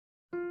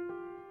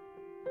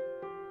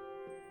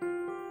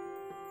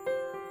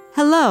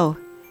Hello,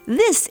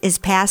 this is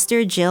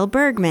Pastor Jill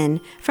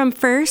Bergman from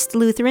First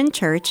Lutheran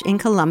Church in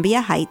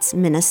Columbia Heights,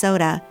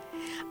 Minnesota.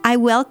 I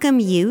welcome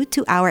you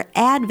to our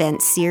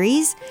Advent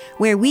series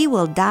where we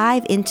will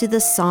dive into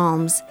the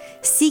Psalms,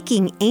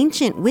 seeking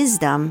ancient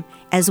wisdom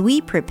as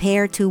we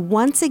prepare to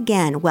once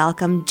again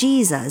welcome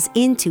Jesus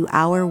into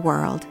our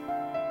world.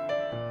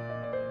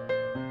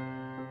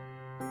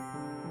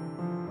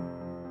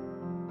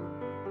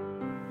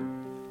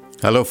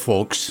 Hello,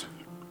 folks.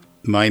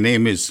 My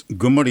name is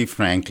Gumari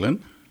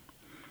Franklin,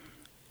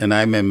 and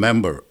I'm a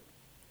member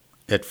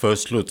at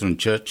First Lutheran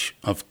Church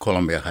of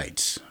Columbia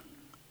Heights.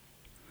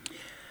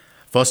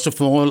 First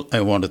of all, I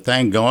want to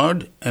thank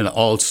God and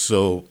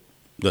also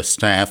the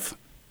staff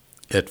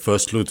at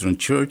First Lutheran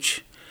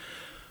Church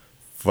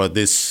for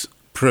this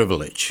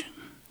privilege.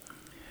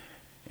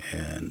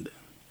 And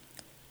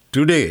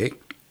today,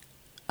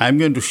 I'm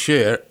going to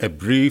share a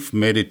brief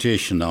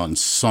meditation on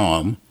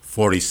Psalm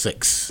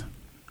 46.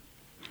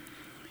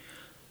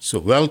 So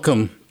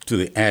welcome to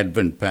the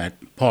Advent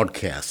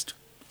podcast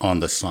on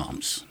the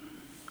Psalms.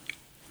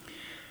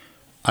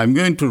 I'm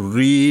going to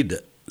read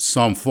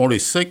Psalm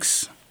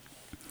 46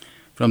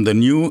 from the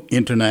New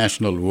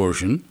International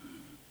Version.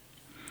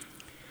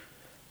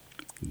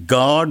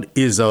 God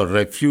is our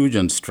refuge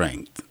and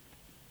strength,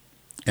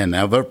 an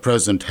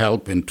ever-present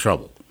help in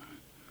trouble.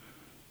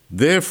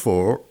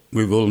 Therefore,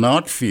 we will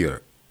not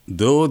fear,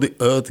 though the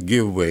earth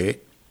give way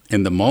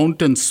and the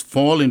mountains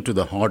fall into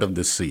the heart of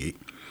the sea,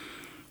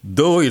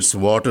 though its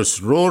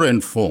waters roar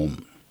and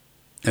foam,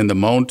 and the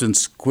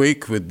mountains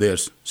quake with their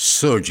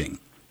surging.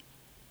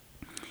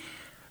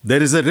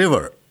 There is a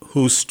river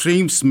whose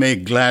streams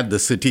make glad the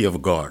city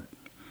of God,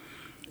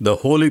 the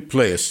holy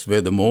place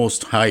where the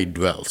Most High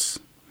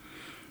dwells.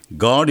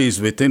 God is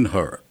within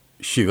her,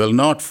 she will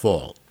not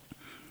fall.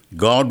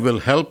 God will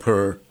help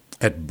her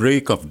at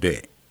break of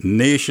day.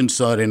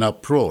 Nations are in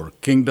uproar,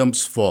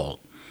 kingdoms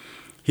fall.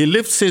 He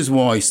lifts his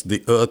voice,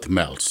 the earth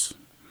melts.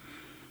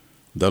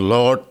 The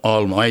Lord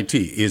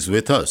Almighty is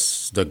with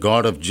us. The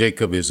God of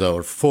Jacob is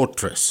our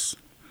fortress.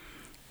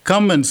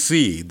 Come and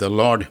see the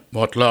Lord,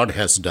 what Lord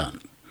has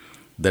done,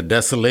 the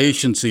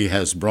desolations he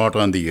has brought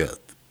on the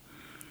earth.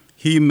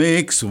 He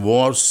makes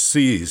war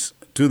cease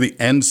to the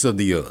ends of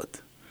the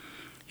earth.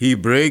 He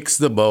breaks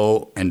the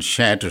bow and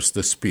shatters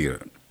the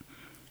spear.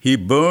 He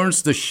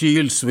burns the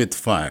shields with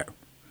fire.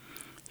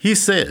 He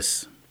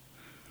says,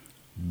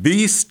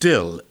 "Be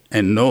still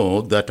and know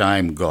that I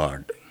am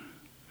God.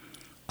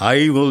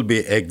 I will be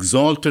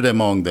exalted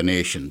among the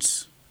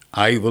nations.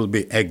 I will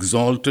be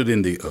exalted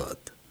in the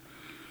earth.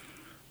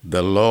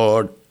 The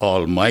Lord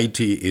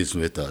Almighty is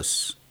with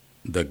us.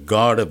 The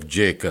God of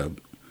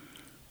Jacob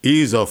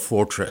is our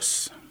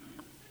fortress."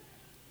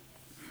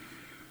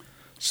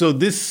 So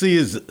this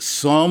is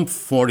Psalm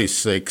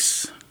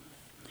 46,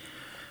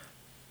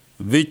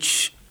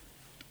 which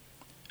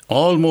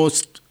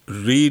almost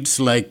reads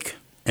like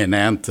an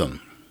anthem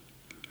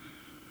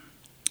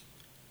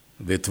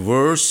with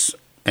verse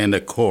and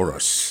a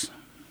chorus.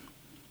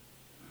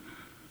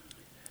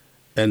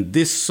 And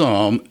this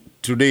psalm,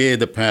 today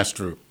the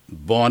pastor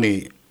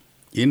Bonnie,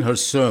 in her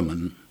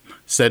sermon,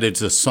 said it's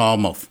a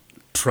psalm of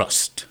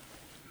trust.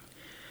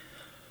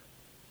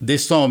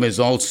 This psalm is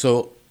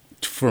also,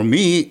 for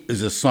me,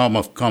 is a psalm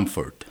of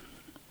comfort,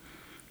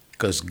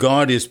 because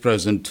God is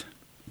present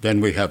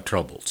when we have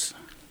troubles.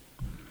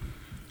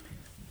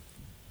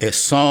 A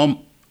psalm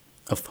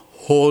of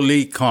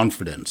holy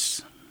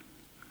confidence.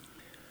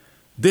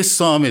 This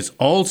psalm is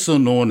also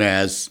known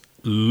as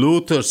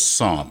Luther's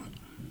psalm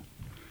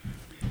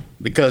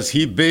because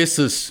he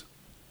bases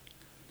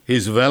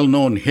his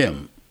well-known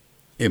hymn,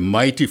 "A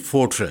Mighty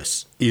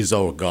Fortress is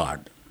Our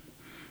God,"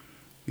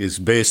 is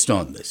based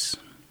on this.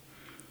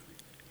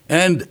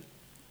 And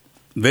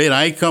where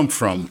I come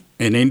from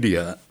in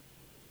India,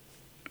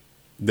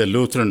 the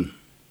Lutheran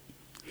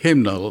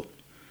hymnal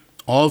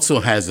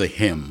also has a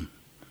hymn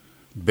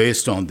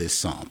based on this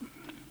psalm.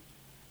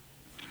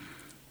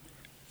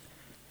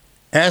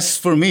 As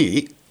for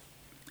me,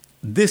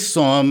 this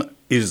psalm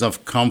is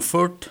of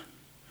comfort,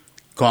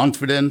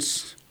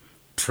 confidence,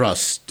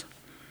 trust,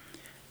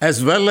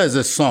 as well as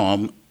a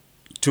psalm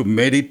to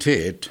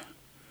meditate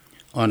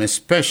on,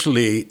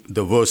 especially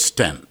the verse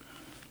 10.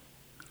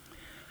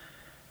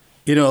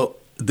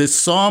 This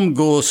psalm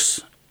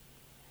goes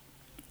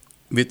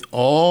with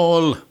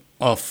all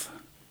of,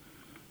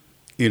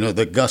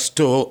 the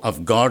gusto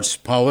of God's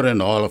power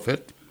and all of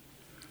it.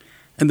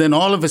 And then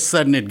all of a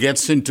sudden it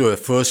gets into a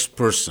first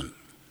person.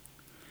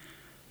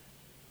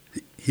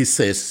 He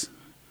says,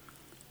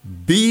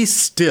 "Be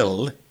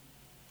still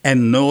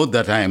and know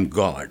that I am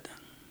God."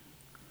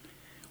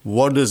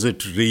 What does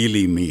it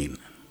really mean?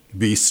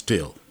 Be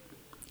still.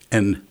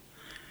 And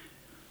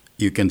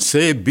you can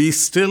say, be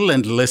still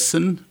and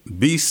listen,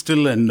 be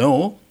still and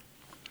know.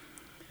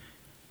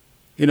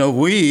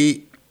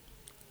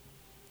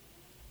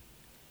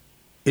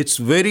 It's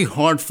very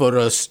hard for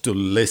us to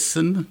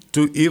listen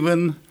to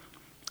even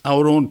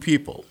our own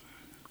people.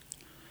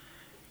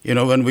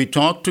 When we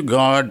talk to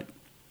God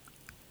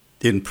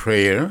in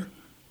prayer,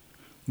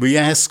 we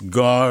ask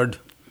God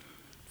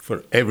for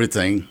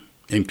everything,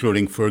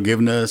 including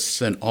forgiveness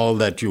and all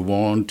that you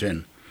want and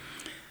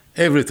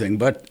everything.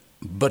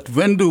 But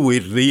when do we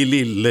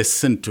really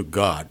listen to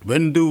God?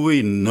 When do we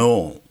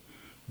know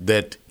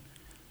that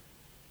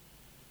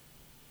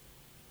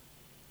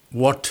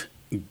what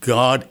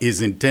God is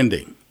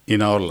intending in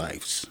our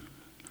lives?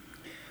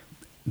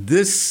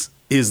 This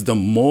is the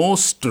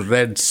most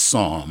read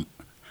psalm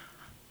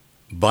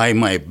by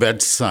my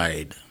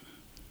bedside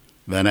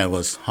when I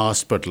was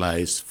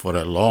hospitalized for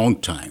a long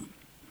time.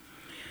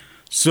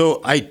 So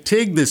I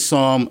take this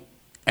psalm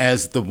as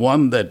the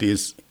one that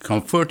is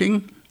comforting,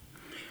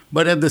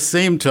 but at the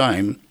same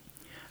time,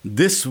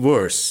 this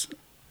verse,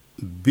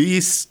 "Be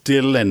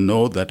still and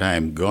know that I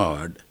am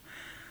God,"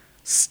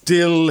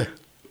 still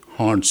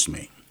haunts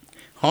me.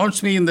 Haunts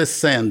me in the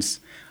sense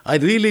I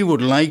really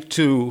would like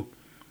to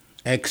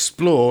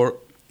explore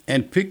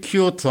and pick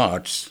your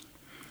thoughts.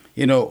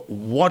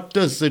 What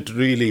does it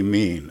really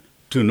mean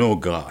to know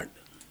God?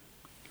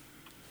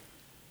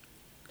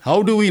 How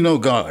do we know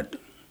God?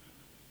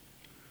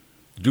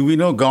 Do we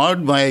know God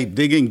by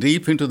digging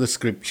deep into the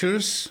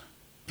scriptures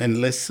and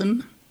listen?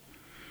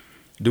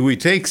 Do we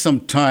take some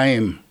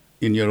time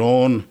in your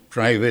own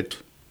private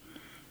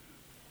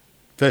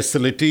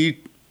facility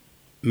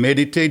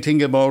meditating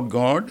about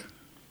God?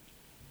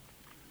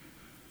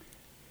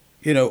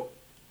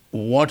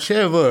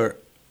 Whatever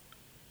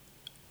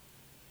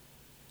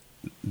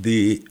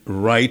the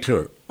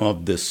writer of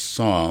this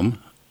psalm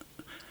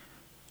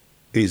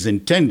is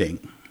intending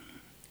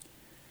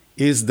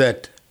is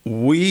that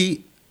we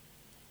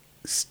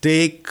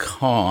stay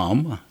calm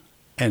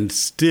and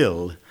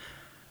still.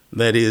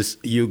 That is,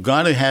 you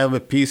got to have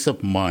a peace of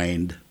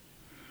mind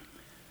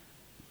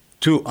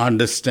to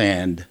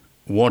understand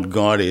what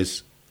God is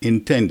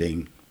intending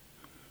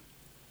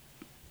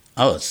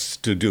us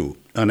to do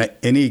on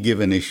any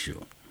given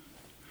issue.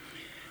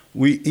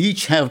 We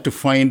each have to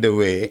find a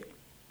way,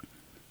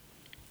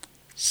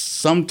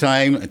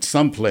 sometime at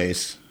some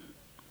place,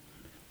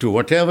 to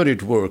whatever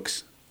it works,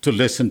 to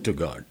listen to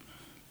God.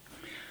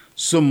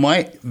 So my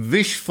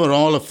wish for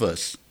all of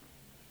us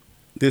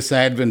this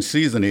Advent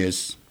season is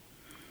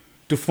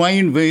to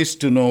find ways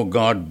to know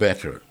God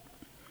better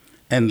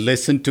and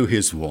listen to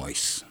His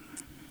voice.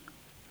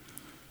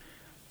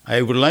 I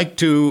would like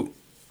to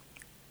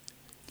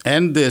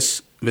end this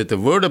with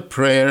a word of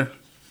prayer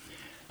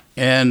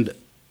and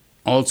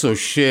also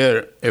share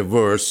a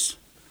verse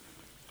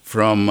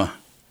from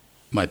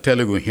my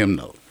Telugu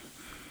hymnal.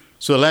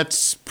 So let's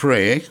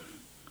pray.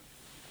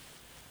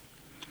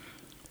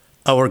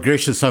 Our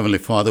gracious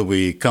Heavenly Father,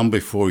 we come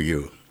before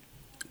you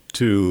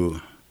to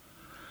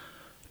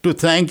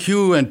thank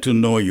you and to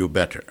know you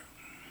better.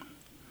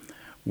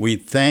 We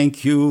thank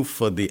you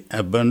for the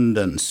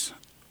abundance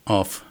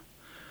of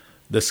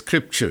the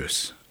scriptures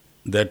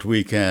that we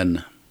can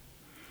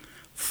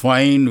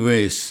find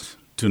ways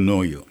to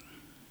know you.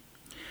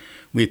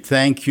 We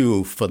thank you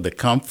for the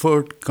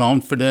comfort,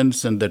 confidence,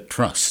 and the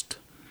trust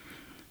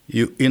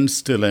you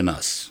instill in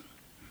us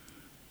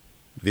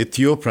with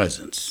your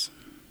presence.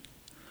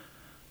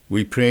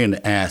 We pray and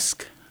ask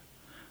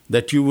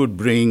that you would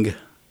bring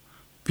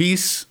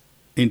peace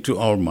into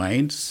our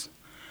minds,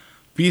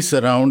 peace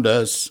around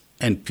us,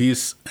 and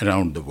peace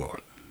around the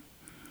world.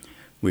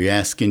 We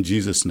ask in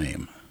Jesus'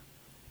 name.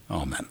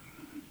 Amen.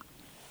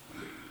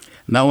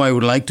 Now I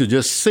would like to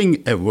just sing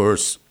a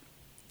verse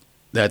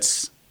that's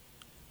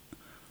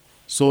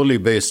solely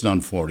based on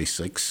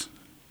 46,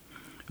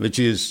 which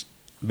is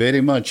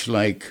very much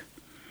like,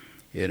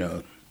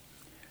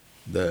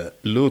 the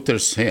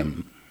Luther's hymn,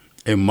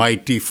 "A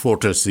Mighty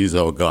Fortress is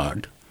Our God,"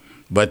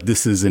 but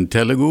this is in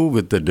Telugu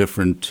with a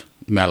different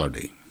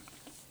melody.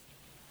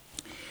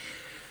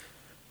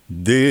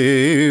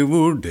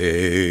 దేవుడే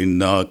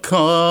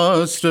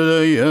నాకాశ్రయంబు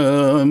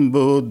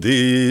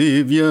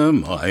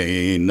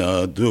దివ్యమైన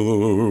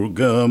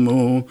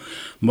దుర్గము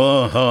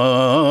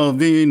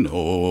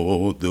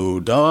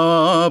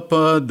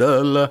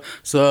మహావినోదుడాపదల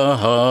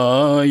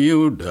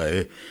సహాయుడై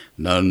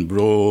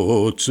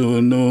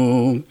నన్బ్రోచును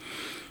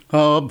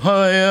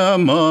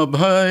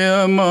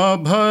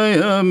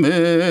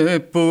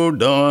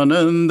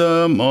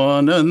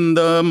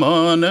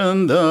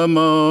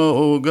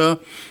అభయమభయమభయమేపుడానందమానందమానందమౌగా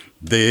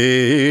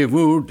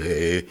దేవుడే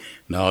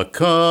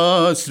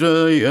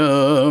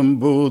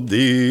నాకాశ్రయంబు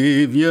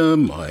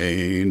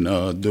దివ్యమైన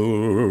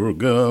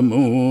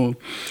దుర్గము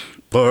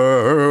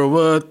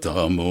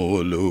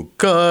పర్వతములు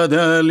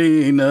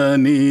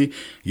కదలినని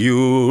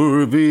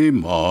యూర్వి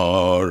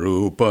మారుపడినను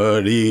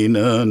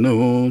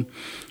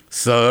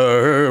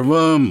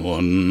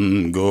సర్వమున్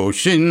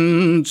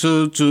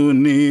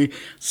ఘోషించుచుని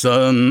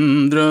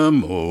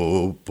సంద్రము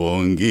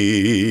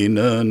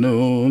పొంగినను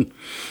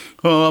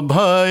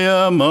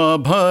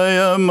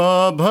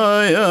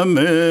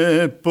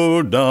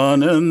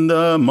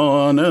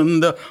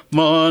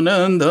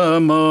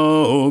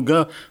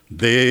అభయమభయమభయమేపుడానందమానందమానందమౌగా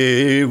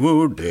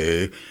దేవుడే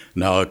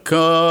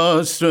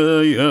నాకాశ్రయంబు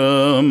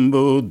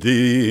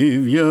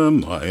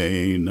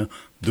దివ్యమైన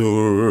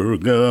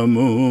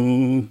దుర్గము.